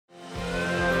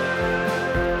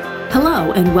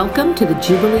Hello, and welcome to the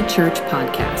Jubilee Church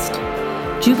podcast.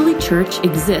 Jubilee Church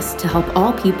exists to help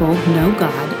all people know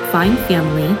God, find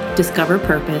family, discover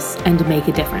purpose, and to make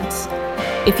a difference.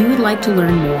 If you would like to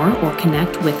learn more or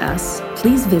connect with us,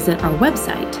 please visit our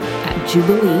website at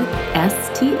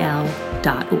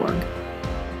jubileestl.org.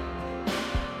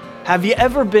 Have you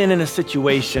ever been in a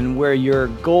situation where your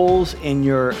goals and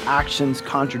your actions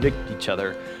contradict each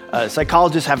other?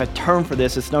 Psychologists have a term for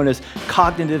this. It's known as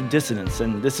cognitive dissonance,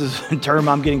 and this is a term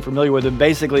I'm getting familiar with. And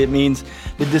basically, it means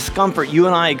the discomfort you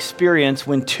and I experience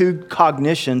when two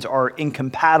cognitions are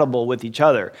incompatible with each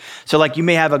other. So like you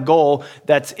may have a goal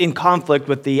that's in conflict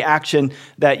with the action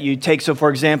that you take. So for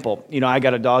example, I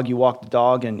got a dog, you walk the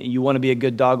dog, and you want to be a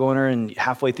good dog owner, and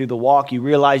halfway through the walk, you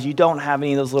realize you don't have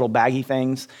any of those little baggy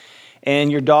things,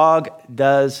 and your dog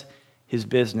does his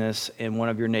business in one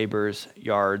of your neighbor's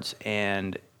yards,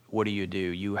 and what do?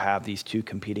 You have these two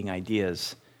competing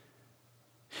ideas.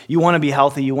 You want to be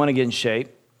healthy, you want to get in shape,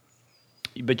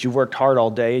 but you've worked hard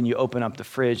all day and you open up the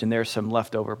fridge and there's some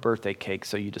leftover birthday cake,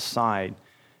 so you decide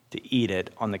to eat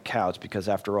it on the couch because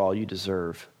after all, you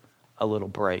deserve a little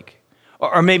break.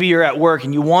 Or maybe you're at work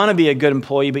and you want to be a good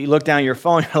employee, but you look down at your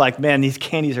phone and you're like, man, these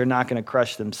candies are not going to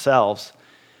crush themselves.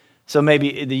 So maybe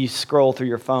you scroll through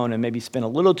your phone and maybe spend a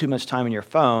little too much time on your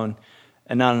phone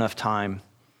and not enough time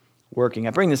working. I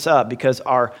bring this up because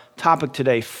our topic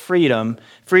today, freedom.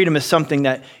 Freedom is something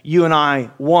that you and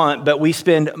I want, but we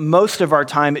spend most of our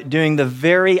time doing the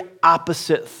very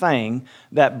opposite thing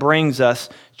that brings us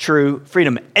true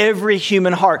freedom. Every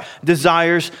human heart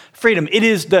desires freedom. It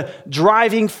is the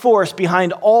driving force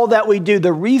behind all that we do.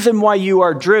 The reason why you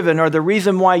are driven, or the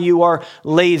reason why you are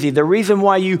lazy, the reason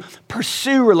why you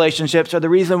pursue relationships, or the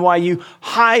reason why you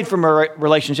hide from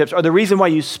relationships, or the reason why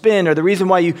you spend, or the reason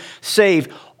why you save.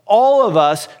 All of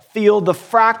us feel the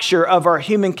fracture of our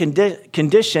human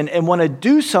condition and want to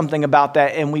do something about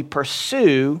that, and we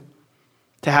pursue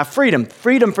to have freedom.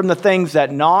 Freedom from the things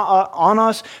that gnaw on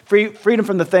us, freedom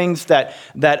from the things that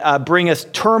bring us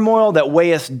turmoil, that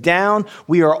weigh us down.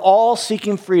 We are all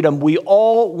seeking freedom. We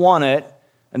all want it.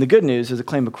 And the good news is the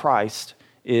claim of Christ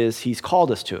is he's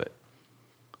called us to it.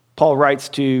 Paul writes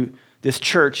to this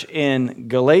church in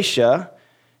Galatia.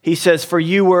 He says, "For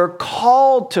you were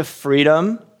called to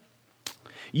freedom.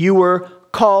 You were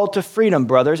called to freedom,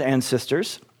 brothers and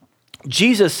sisters."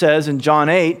 Jesus says in John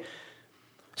 8,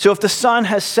 "So if the Son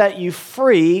has set you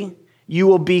free, you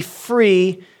will be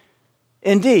free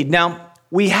indeed." Now,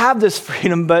 we have this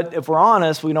freedom, but if we're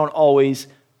honest, we don't always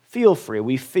feel free.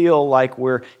 We feel like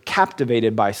we're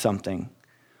captivated by something.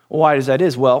 Why does that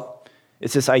is? Well,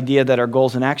 it's this idea that our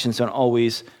goals and actions don't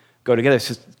always go together,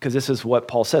 because this is what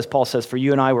Paul says. Paul says, "For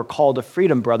you and I were called to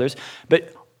freedom, brothers,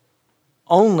 but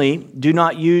only do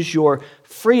not use your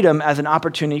freedom as an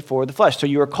opportunity for the flesh." So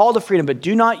you are called to freedom, but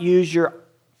do not use your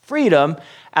freedom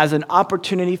as an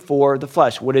opportunity for the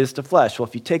flesh. What is the flesh? Well,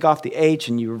 if you take off the H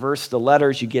and you reverse the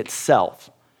letters, you get self.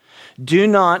 Do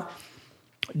not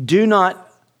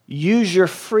use your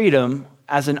freedom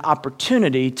as an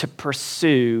opportunity to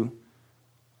pursue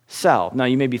self. Now,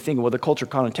 you may be thinking, well, the cultural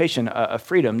connotation of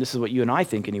freedom, this is what you and I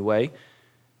think anyway,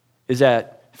 is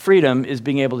that freedom is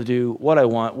being able to do what I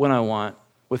want, when I want,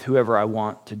 with whoever I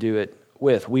want to do it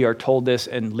with. We are told this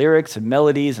in lyrics and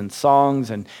melodies and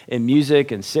songs and in music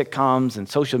and sitcoms and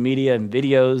social media and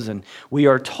videos, and we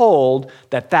are told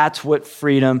that that's what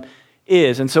freedom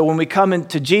is. And so when we come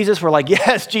into Jesus, we're like,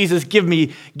 yes, Jesus, give me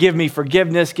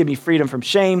forgiveness, give me freedom from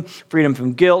shame, freedom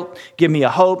from guilt, give me a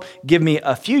hope, give me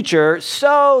a future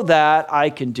so that I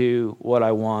can do what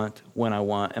I want when I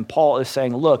want. And Paul is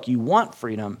saying, look, you want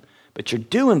freedom, but you're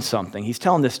doing something. He's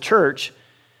telling this church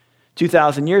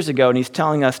 2,000 years ago, and he's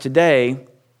telling us today,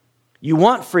 you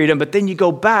want freedom, but then you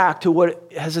go back to what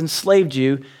has enslaved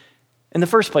you in the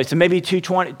first place. And maybe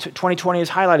 2020 has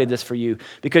highlighted this for you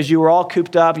because you were all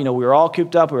cooped up. We were all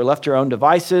cooped up. We were left to our own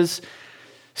devices,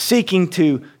 seeking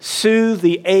to soothe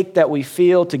the ache that we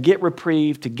feel, to get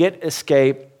reprieve, to get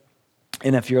escape.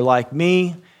 And if you're like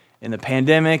me, in the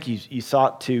pandemic, you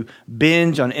sought to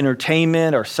binge on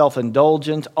entertainment or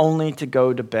self-indulgence only to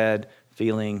go to bed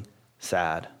feeling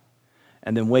sad.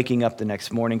 And then waking up the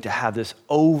next morning to have this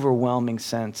overwhelming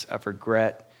sense of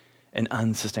regret and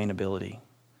unsustainability.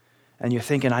 And you're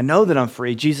thinking, I know that I'm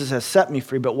free. Jesus has set me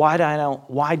free, but why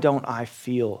don't I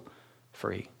feel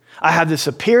free? I have this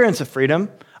appearance of freedom.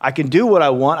 I can do what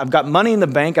I want. I've got money in the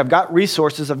bank. I've got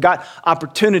resources. I've got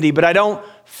opportunity, but I don't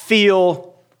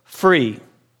feel free.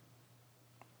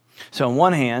 So on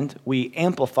one hand, we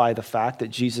amplify the fact that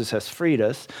Jesus has freed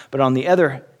us, but on the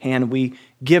other hand, we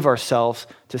give ourselves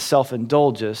to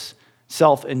self-indulgence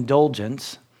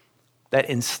that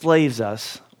enslaves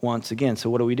us once again. So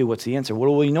what do we do? What's the answer? What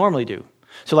do we normally do?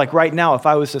 So like right now, if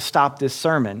I was to stop this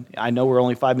sermon, I know we're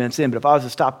only 5 minutes in, but if I was to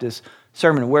stop this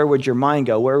sermon, where would your mind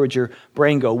go? Where would your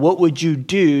brain go? What would you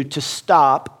do to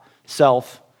stop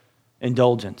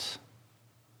self-indulgence?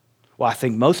 Well, I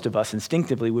think most of us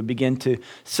instinctively would begin to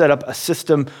set up a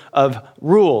system of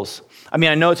rules. I mean,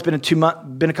 I know it's been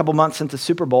a couple months since the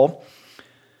Super Bowl,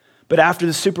 but after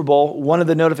the Super Bowl, one of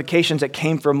the notifications that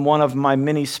came from one of my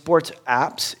many sports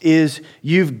apps is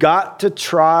you've got to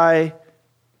try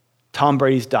Tom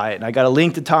Brady's diet. And I got a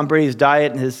link to Tom Brady's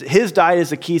diet, and his diet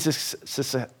is the key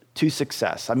to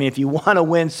success. I mean, if you want to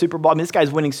win Super Bowl, I mean, this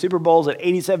guy's winning Super Bowls at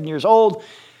 87 years old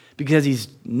because he's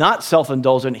not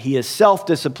self-indulgent. He is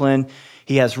self-disciplined.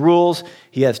 He has rules.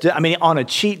 On a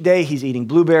cheat day, he's eating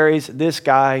blueberries. This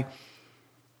guy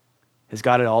has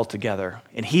got it all together,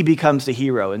 and he becomes the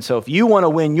hero. And so if you want to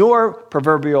win your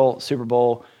proverbial Super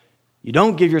Bowl, you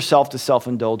don't give yourself to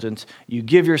self-indulgence. You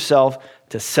give yourself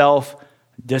to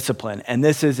self-discipline. And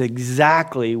this is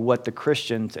exactly what the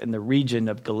Christians in the region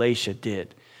of Galatia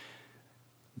did.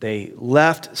 They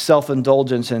left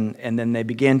self-indulgence and then they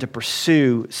began to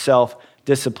pursue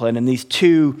self-discipline. And these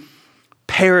two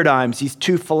paradigms, these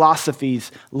two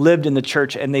philosophies lived in the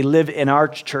church, and they live in our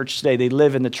church today. They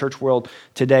live in the church world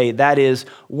today. That is,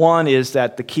 one is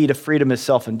that the key to freedom is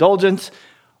self-indulgence,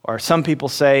 or some people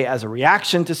say as a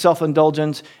reaction to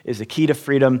self-indulgence is the key to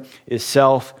freedom is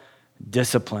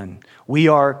self-discipline. We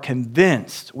are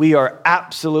convinced, we are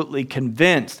absolutely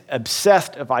convinced,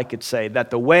 obsessed, if I could say, that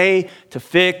the way to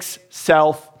fix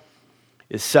self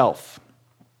is self.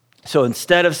 So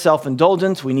instead of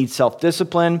self-indulgence, we need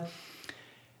self-discipline.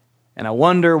 And I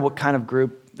wonder what kind of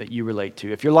group that you relate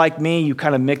to. If you're like me, you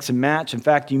kind of mix and match. In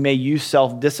fact, you may use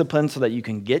self-discipline so that you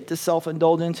can get to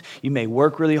self-indulgence. You may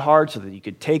work really hard so that you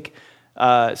could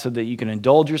so that you can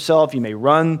indulge yourself. You may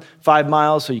run 5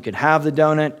 miles so you can have the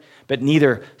donut. But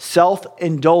neither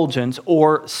self-indulgence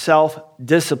or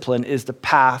self-discipline is the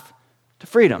path to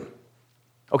freedom.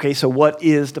 Okay, so what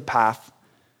is the path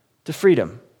to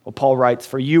freedom? Well, Paul writes,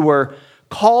 "For you were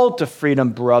called to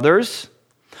freedom, brothers.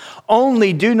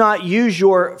 Only do not use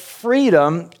your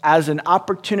freedom as an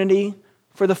opportunity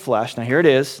for the flesh." Now here it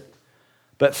is.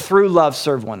 "But through love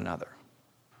serve one another."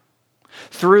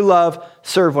 Through love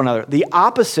serve one another. The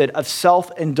opposite of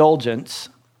self-indulgence,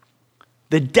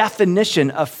 the definition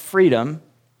of freedom,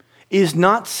 is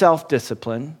not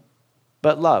self-discipline,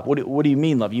 but love. What do you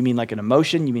mean love? You mean like an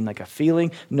emotion? You mean like a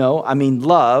feeling? No, I mean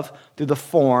love through the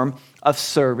form of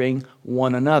serving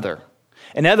one another.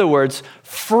 In other words,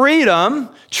 freedom,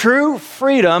 true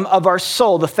freedom of our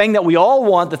soul, the thing that we all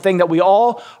want, the thing that we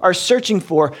all are searching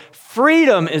for,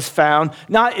 freedom is found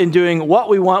not in doing what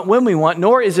we want when we want,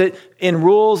 nor is it in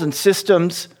rules and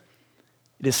systems.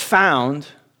 It is found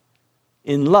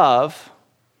in love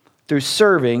through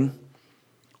serving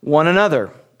one another.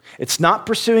 It's not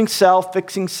pursuing self,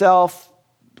 fixing self,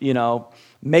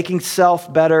 making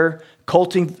self better,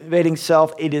 cultivating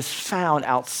self. It is found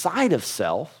outside of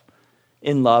self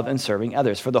in love and serving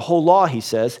others. For the whole law, he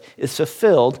says, is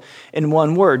fulfilled in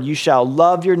one word: you shall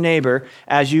love your neighbor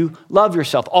as you love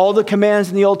yourself. All the commands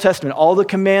in the Old Testament, all the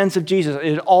commands of Jesus,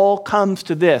 it all comes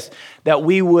to this, that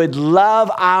we would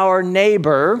love our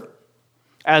neighbor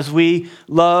as we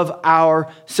love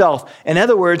ourselves. In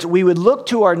other words, we would look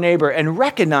to our neighbor and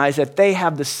recognize that they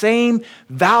have the same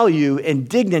value and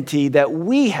dignity that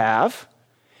we have,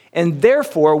 and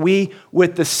therefore we,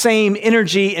 with the same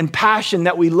energy and passion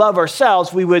that we love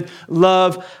ourselves, we would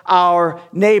love our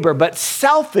neighbor. But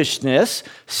selfishness,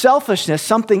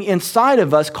 something inside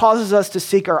of us, causes us to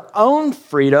seek our own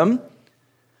freedom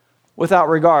without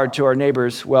regard to our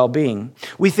neighbor's well-being.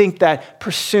 We think that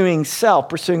pursuing self,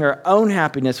 pursuing our own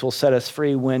happiness will set us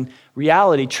free, when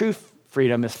reality, true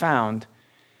freedom is found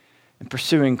in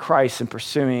pursuing Christ and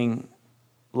pursuing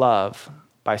love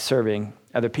by serving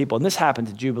other people. And this happens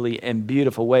at Jubilee in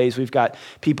beautiful ways. We've got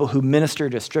people who minister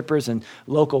to strippers and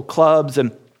local clubs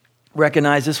and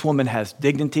recognize this woman has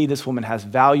dignity, this woman has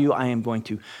value, I am going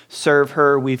to serve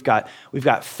her. We've got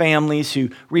families who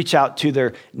reach out to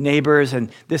their neighbors,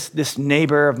 and this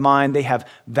neighbor of mine, they have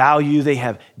value, they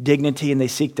have dignity, and they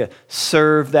seek to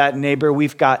serve that neighbor.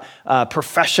 We've got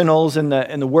professionals in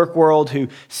the work world who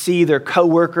see their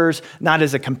coworkers not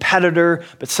as a competitor,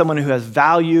 but someone who has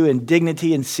value and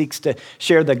dignity and seeks to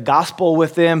share the gospel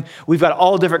with them. We've got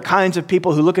all different kinds of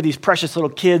people who look at these precious little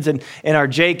kids and our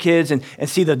J kids and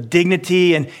see the dignity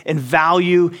and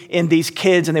value in these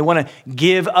kids, and they want to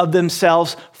give of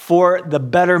themselves for the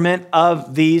betterment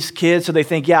of these kids. So they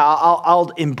think, yeah,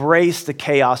 I'll embrace the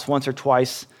chaos once or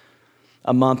twice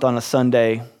a month on a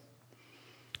Sunday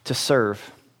to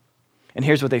serve. And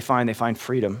here's what they find. They find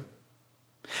freedom.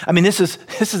 I mean, this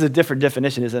is a different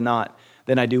definition, is it not,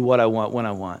 than I do what I want when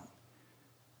I want.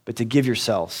 But to give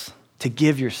yourselves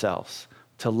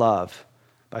to love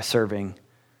by serving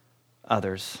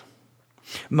others.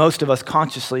 Most of us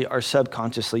consciously or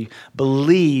subconsciously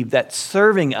believe that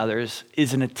serving others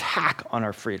is an attack on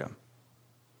our freedom.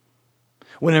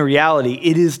 When in reality,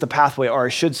 it is the pathway, or I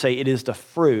should say, it is the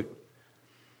fruit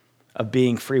of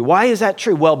being free. Why is that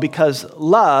true? Well, because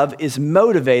love is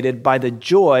motivated by the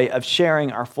joy of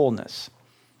sharing our fullness.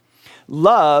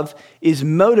 Love is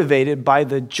motivated by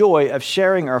the joy of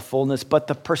sharing our fullness, but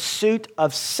the pursuit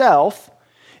of self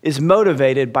is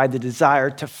motivated by the desire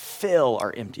to fill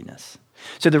our emptiness.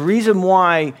 So the reason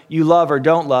why you love or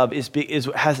don't love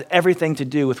has everything to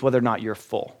do with whether or not you're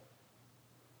full.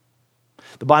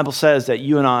 The Bible says that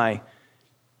you and I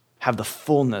have the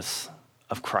fullness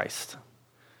of Christ.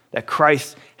 That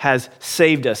Christ has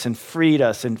saved us and freed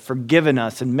us and forgiven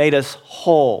us and made us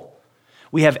whole.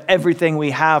 We have everything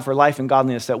we have for life and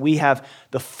godliness, that we have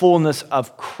the fullness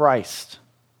of Christ.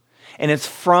 And it's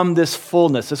from this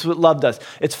fullness, this is what love does.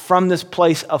 It's from this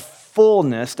place of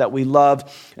fullness that we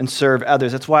love and serve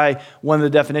others. That's why one of the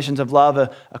definitions of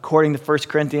love, according to 1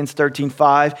 Corinthians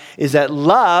 13:5, is that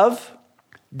love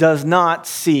does not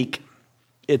seek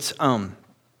its own.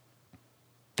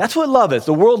 That's what love is.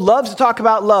 The world loves to talk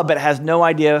about love, but has no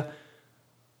idea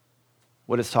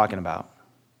what it's talking about.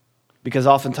 Because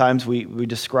oftentimes we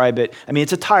describe it, I mean,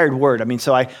 it's a tired word. I mean,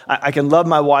 so I can love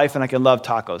my wife and I can love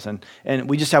tacos. And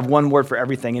we just have one word for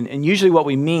everything. And usually what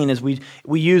we mean is we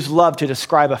use love to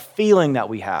describe a feeling that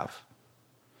we have.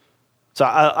 So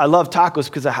I love tacos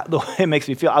because of the way it makes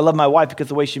me feel. I love my wife because of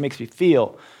the way she makes me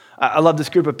feel. I love this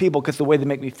group of people because of the way they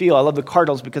make me feel. I love the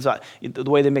Cardinals because of the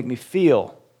way they make me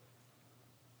feel.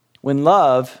 When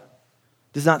love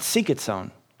does not seek its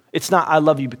own. It's not, I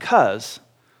love you because.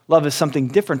 Love is something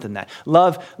different than that.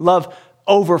 Love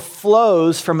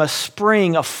overflows from a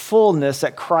spring of fullness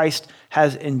that Christ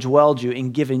has indwelled you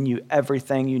and given you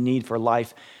everything you need for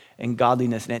life and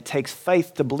godliness. And it takes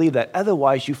faith to believe that.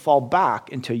 Otherwise, you fall back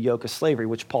into a yoke of slavery,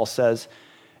 which Paul says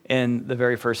in the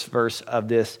very first verse of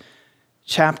this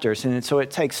chapter. And so it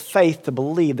takes faith to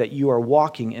believe that you are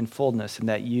walking in fullness and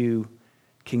that you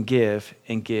can give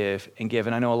and give and give.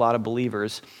 And I know a lot of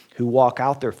believers who walk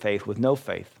out their faith with no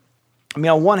faith. I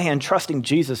mean, on one hand, trusting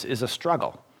Jesus is a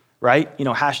struggle, right? You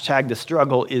know, hashtag the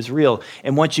struggle is real.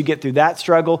 And once you get through that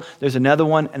struggle, there's another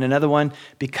one and another one,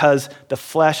 because the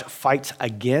flesh fights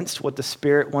against what the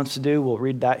Spirit wants to do. We'll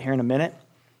read that here in a minute.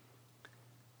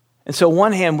 And so on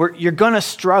one hand, you're going to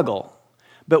struggle.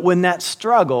 But when that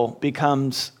struggle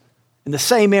becomes in the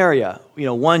same area,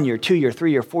 1 year, 2 year,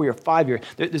 3 year, 4 year, 5 year,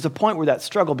 there's a point where that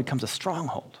struggle becomes a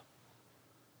stronghold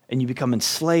and you become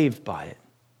enslaved by it.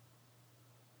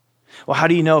 Well, how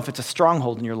do you know if it's a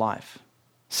stronghold in your life?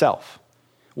 Self.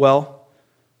 Well,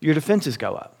 your defenses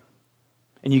go up.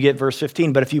 And you get verse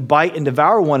 15, but if you bite and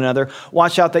devour one another,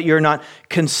 watch out that you're not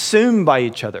consumed by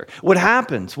each other. What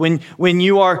happens when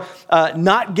you are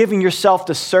not giving yourself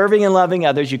to serving and loving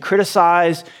others? You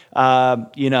criticize,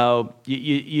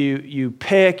 you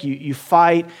pick, you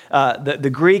fight.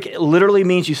 The Greek literally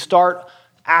means you start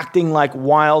acting like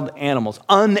wild animals,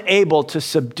 unable to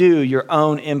subdue your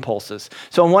own impulses.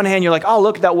 So on one hand, you're like, oh,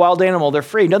 look at that wild animal. They're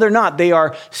free. No, they're not. They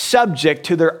are subject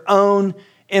to their own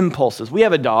impulses. We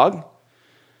have a dog.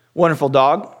 Wonderful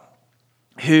dog,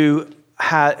 who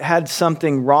had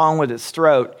something wrong with its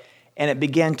throat, and it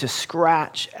began to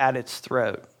scratch at its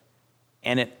throat,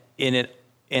 and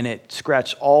it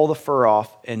scratched all the fur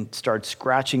off and started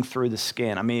scratching through the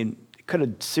skin. I mean, it could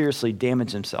have seriously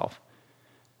damaged himself.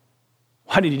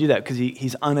 Why did he do that? Because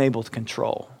he's unable to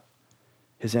control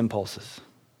his impulses.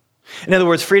 In other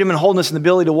words, freedom and wholeness and the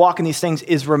ability to walk in these things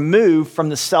is removed from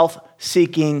the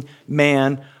self-seeking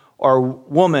man or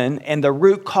woman, and the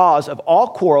root cause of all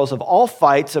quarrels, of all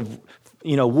fights, of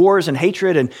wars and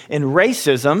hatred and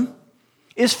racism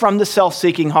is from the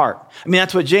self-seeking heart. I mean,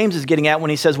 that's what James is getting at when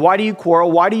he says, why do you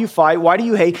quarrel? Why do you fight? Why do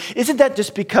you hate? Isn't that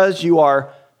just because you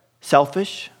are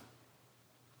selfish?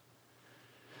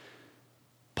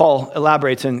 Paul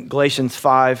elaborates in Galatians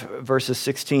 5, verses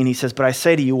 16. He says, but I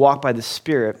say to you, walk by the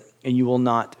Spirit, and you will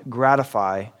not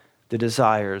gratify the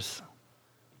desires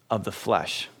of the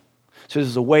flesh. So this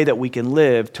is a way that we can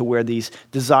live to where these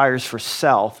desires for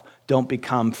self don't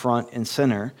become front and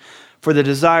center. For the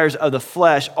desires of the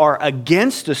flesh are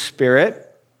against the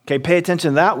Spirit. Okay, pay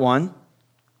attention to that one.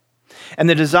 And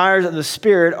the desires of the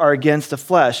Spirit are against the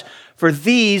flesh. For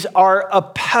these are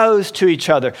opposed to each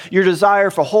other. Your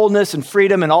desire for wholeness and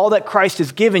freedom and all that Christ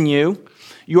has given you,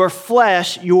 your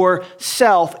flesh, your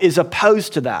self is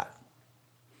opposed to that.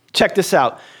 Check this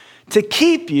out. to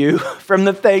keep you from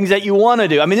the things that you want to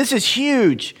do. I mean, this is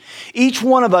huge. Each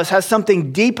one of us has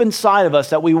something deep inside of us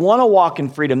that we want to walk in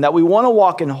freedom, that we want to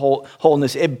walk in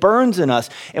wholeness. It burns in us,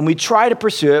 and we try to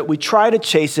pursue it. We try to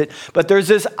chase it, but there's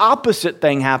this opposite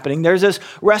thing happening. There's this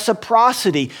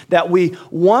reciprocity that we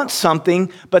want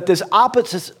something, but this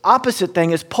opposite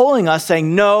thing is pulling us,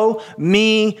 saying, no,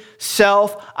 me,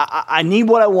 self, I need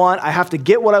what I want. I have to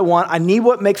get what I want. I need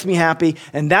what makes me happy,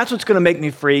 and that's what's going to make me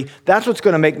free. That's what's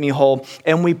going to make me whole.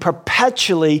 And we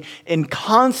perpetually and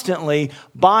constantly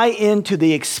buy into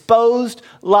the exposed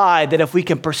lie that if we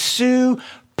can pursue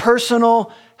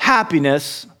personal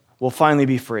happiness, we'll finally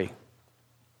be free.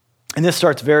 And this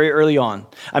starts very early on.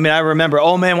 I mean, I remember,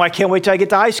 oh man, well, I can't wait till I get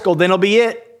to high school. Then it'll be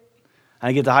it.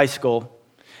 I get to high school,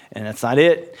 and that's not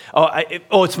it.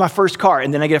 It's my first car.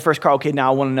 And then I get a first car. Okay,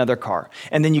 now I want another car.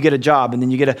 And then you get a job, and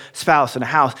then you get a spouse and a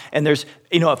house. And there's,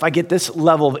 if I get this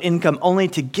level of income, only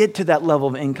to get to that level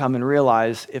of income and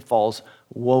realize it falls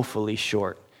woefully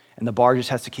short. And the bar just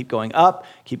has to keep going up,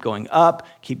 keep going up,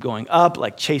 keep going up,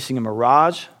 like chasing a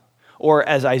mirage. Or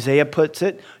as Isaiah puts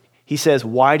it, he says,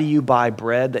 why do you buy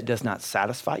bread that does not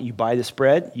satisfy? You buy this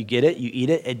bread, you get it, you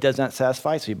eat it, it does not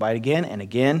satisfy, so you buy it again and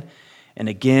again and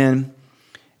again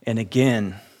and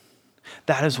again.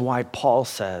 That is why Paul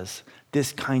says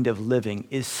this kind of living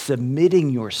is submitting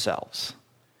yourselves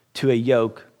to a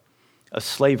yoke of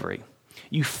slavery.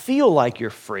 You feel like you're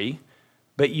free,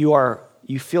 but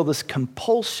you feel this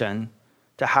compulsion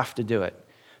to have to do it.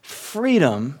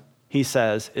 Freedom, he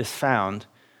says, is found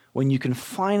when you can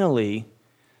finally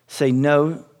say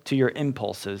no to your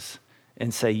impulses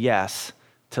and say yes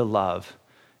to love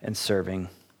and serving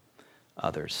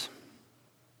others.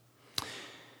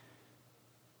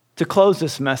 To close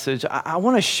this message, I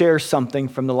want to share something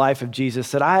from the life of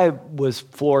Jesus that I was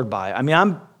floored by. I mean,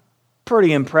 I'm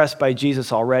pretty impressed by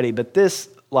Jesus already, but this,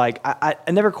 I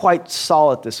never quite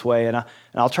saw it this way, and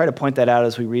I'll try to point that out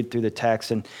as we read through the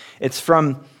text. And it's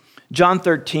from John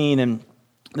 13, and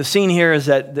the scene here is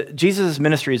that Jesus'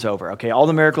 ministry is over, okay? All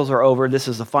the miracles are over. This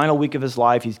is the final week of his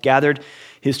life. He's gathered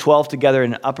his 12 together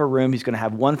in an upper room. He's going to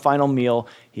have one final meal,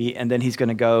 and then he's going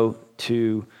to go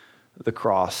to the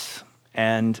cross.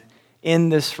 And in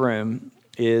this room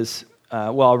is,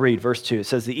 I'll read verse 2. It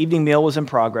says, the evening meal was in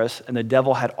progress, and the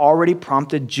devil had already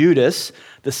prompted Judas,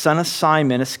 the son of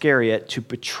Simon Iscariot, to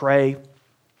betray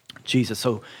Jesus.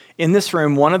 So in this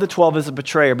room, one of the 12 is a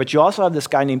betrayer, but you also have this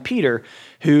guy named Peter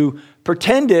who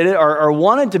pretended or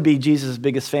wanted to be Jesus'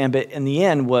 biggest fan, but in the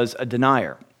end was a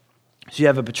denier. So you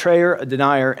have a betrayer, a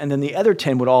denier, and then the other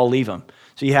 10 would all leave him.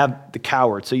 So you have the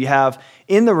coward. So you have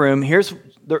in the room, here's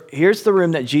the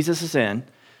room that Jesus is in.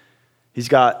 He's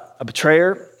got a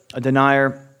betrayer, a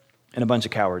denier, and a bunch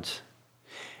of cowards.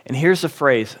 And here's a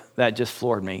phrase that just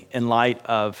floored me in light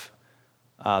of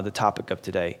the topic of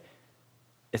today.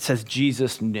 It says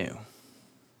Jesus knew.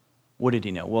 What did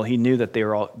he know? Well, he knew that they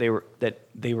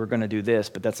were going to do this,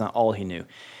 but that's not all he knew.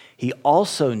 He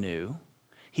also knew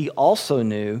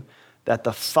that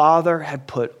the Father had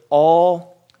put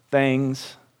all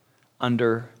things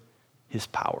under his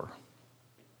power.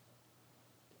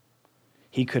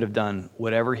 He could have done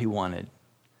whatever he wanted,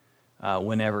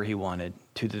 whenever he wanted,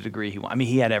 to the degree he wanted. I mean,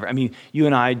 he had everything. I mean, you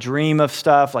and I dream of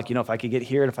stuff like, if I could get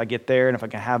here and if I get there and if I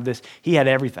can have this. He had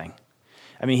everything.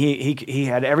 I mean, he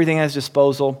had everything at his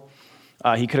disposal.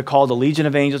 He could have called a legion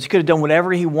of angels. He could have done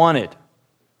whatever he wanted.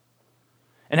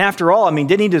 And after all, I mean,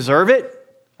 didn't he deserve it?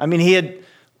 I mean, he had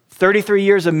 33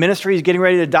 years of ministry. He's getting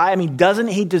ready to die. I mean, doesn't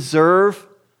he deserve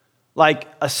like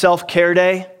a self-care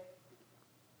day?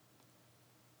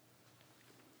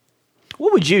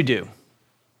 What would you do?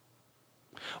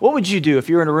 What would you do if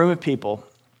you were in a room of people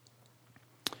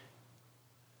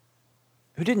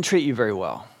who didn't treat you very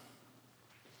well?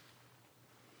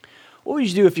 What would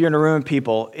you do if you're in a room of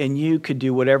people and you could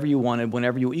do whatever you wanted,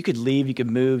 whenever you could leave, you could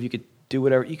move, you could do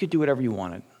whatever you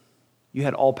wanted. You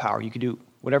had all power. You could do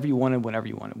whatever you wanted, whenever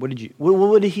you wanted. What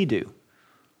did he do?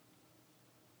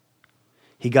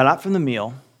 He got up from the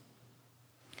meal.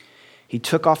 He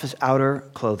took off his outer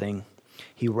clothing.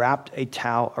 He wrapped a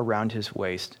towel around his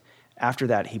waist. After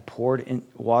that, he poured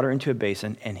water into a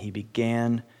basin and he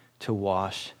began to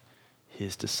wash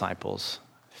his disciples'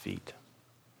 feet.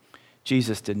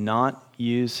 Jesus did not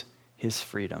use his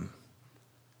freedom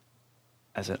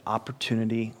as an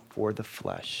opportunity for the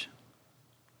flesh,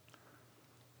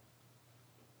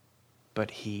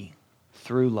 but he,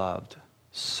 through love,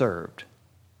 served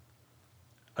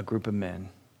a group of men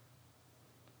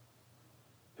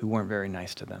who weren't very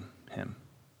nice to him.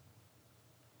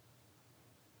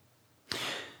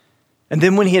 And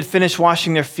then when he had finished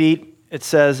washing their feet it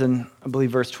says in, I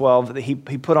believe, verse 12, that he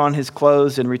put on his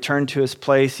clothes and returned to his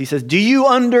place. He says, do you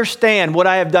understand what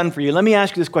I have done for you? Let me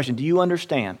ask you this question. Do you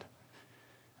understand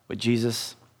what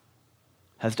Jesus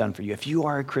has done for you? If you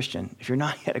are a Christian, if you're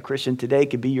not yet a Christian, today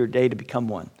could be your day to become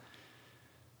one.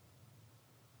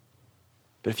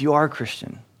 But if you are a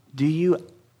Christian, do you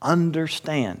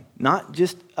understand, not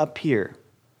just up here,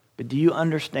 but do you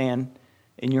understand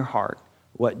in your heart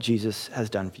what Jesus has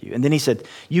done for you? And then he said,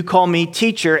 you call me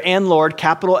teacher and Lord,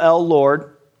 capital L,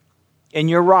 Lord, and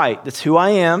you're right. That's who I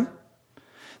am.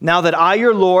 Now that I,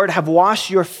 your Lord, have washed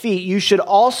your feet, you should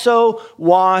also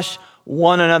wash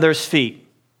one another's feet.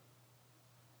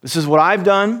 This is what I've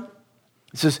done.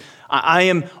 I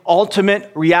am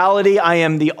ultimate reality. I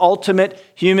am the ultimate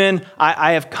human.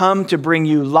 I have come to bring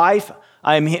you life.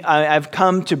 I've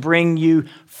come to bring you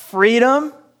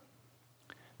freedom.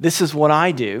 This is what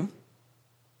I do.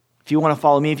 If you want to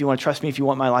follow me, if you want to trust me, if you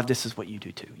want my life, this is what you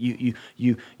do too.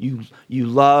 You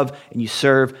love and you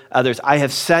serve others. I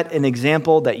have set an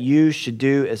example that you should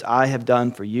do as I have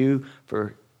done for you.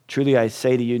 For truly I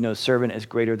say to you, no servant is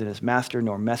greater than his master,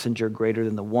 nor messenger greater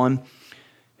than the one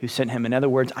who sent him. In other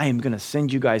words, I am going to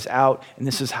send you guys out, and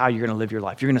this is how you're going to live your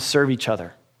life. You're going to serve each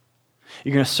other.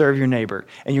 You're going to serve your neighbor,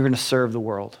 and you're going to serve the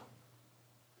world.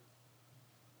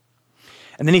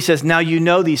 And then he says, now you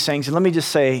know these things. And let me just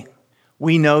say,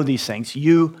 we know these things.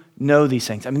 You know these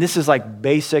things. I mean, this is like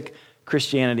basic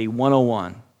Christianity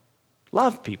 101.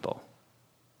 Love people.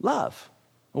 Love.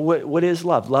 What is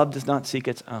love? Love does not seek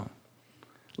its own.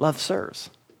 Love serves.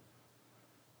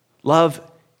 Love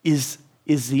is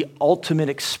the ultimate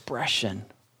expression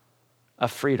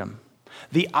of freedom.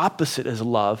 The opposite of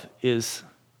love is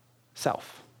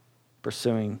self,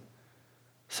 pursuing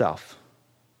self.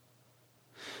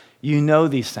 You know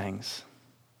these things,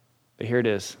 but here it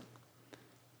is.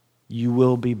 You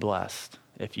will be blessed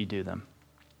if you do them.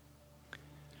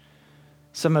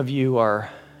 Some of you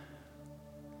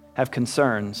have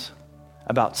concerns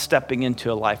about stepping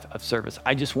into a life of service.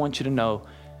 I just want you to know,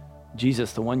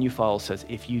 Jesus, the one you follow, says,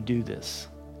 if you do this,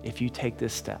 if you take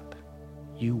this step,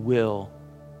 you will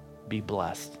be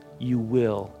blessed. You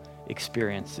will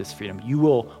experience this freedom. You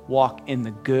will walk in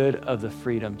the good of the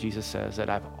freedom, Jesus says, that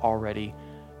I've already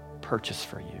purchased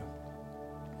for you.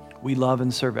 We love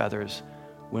and serve others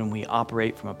when we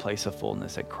operate from a place of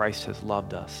fullness that Christ has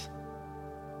loved us.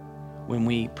 When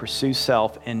we pursue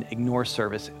self and ignore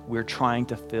service, we're trying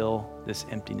to fill this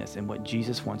emptiness. And what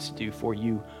Jesus wants to do for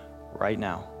you right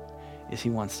now is he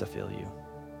wants to fill you.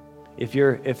 If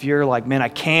you're like, man, I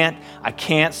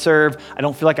can't serve, I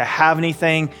don't feel like I have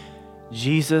anything,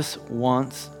 Jesus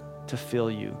wants to fill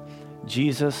you.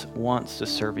 Jesus wants to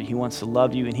serve you. He wants to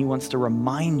love you, and he wants to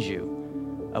remind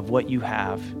you of what you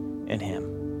have in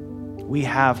him. We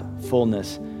have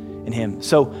fullness in him.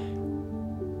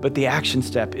 But the action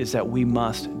step is that we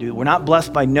must do. We're not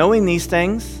blessed by knowing these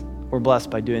things. We're blessed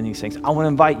by doing these things. I want to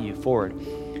invite you forward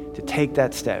to take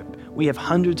that step. We have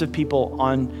hundreds of people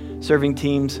on serving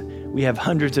teams. We have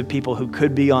hundreds of people who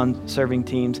could be on serving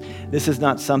teams. This is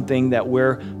not something that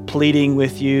we're pleading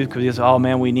with you because, oh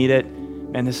man, we need it.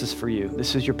 Man, this is for you.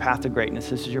 This is your path to greatness.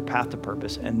 This is your path to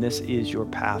purpose. And this is your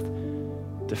path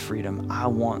to freedom. I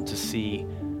want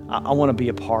to be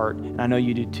a part, and I know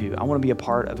you do too. I want to be a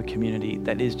part of a community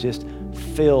that is just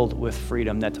filled with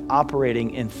freedom, that's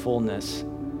operating in fullness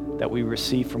that we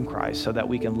receive from Christ, so that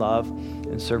we can love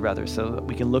and serve others, so that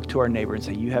we can look to our neighbor and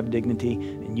say, you have dignity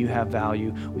and you have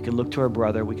value. We can look to our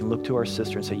brother, we can look to our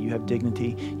sister and say, you have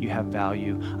dignity, you have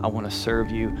value. I want to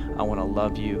serve you, I want to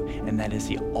love you. And that is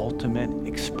the ultimate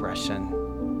expression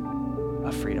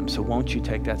of freedom. So won't you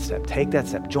take that step? Take that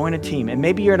step. Join a team. And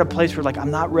maybe you're at a place where I'm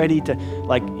not ready to,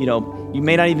 you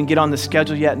may not even get on the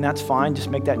schedule yet, and that's fine. Just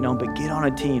make that known. But get on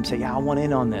a team. Say, yeah, I want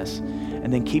in on this.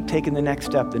 And then keep taking the next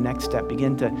step.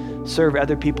 Begin to serve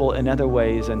other people in other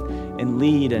ways and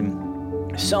lead.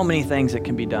 And so many things that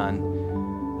can be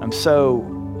done.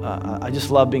 I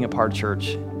just love being a part of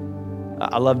church.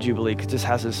 I love Jubilee because this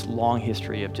has this long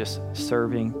history of just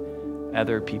serving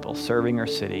other people, serving our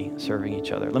city, serving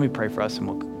each other. Let me pray for us and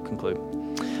we'll conclude.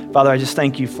 Father, I just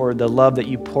thank you for the love that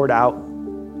you poured out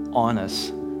on us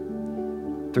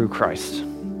through Christ.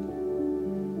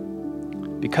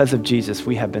 Because of Jesus,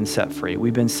 we have been set free.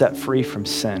 We've been set free from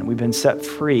sin. We've been set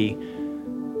free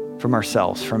from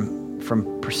ourselves,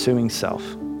 from pursuing self.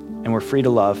 And we're free to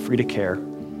love, free to care,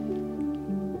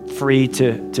 free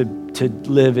to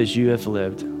live as you have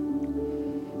lived.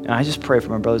 And I just pray for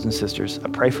my brothers and sisters. I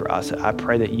pray for us. I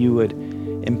pray that you would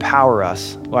empower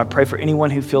us. Lord, I pray for anyone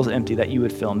who feels empty, that you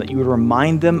would fill them, that you would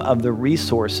remind them of the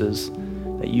resources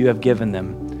that you have given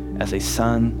them as a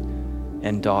son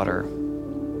and daughter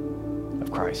of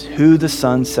of Christ. Who the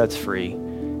Son sets free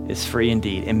is free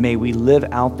indeed. And may we live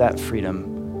out that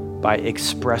freedom by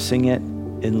expressing it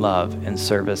in love and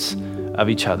service of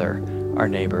each other, our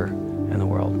neighbor, and the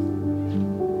world.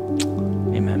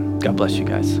 Amen. God bless you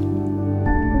guys.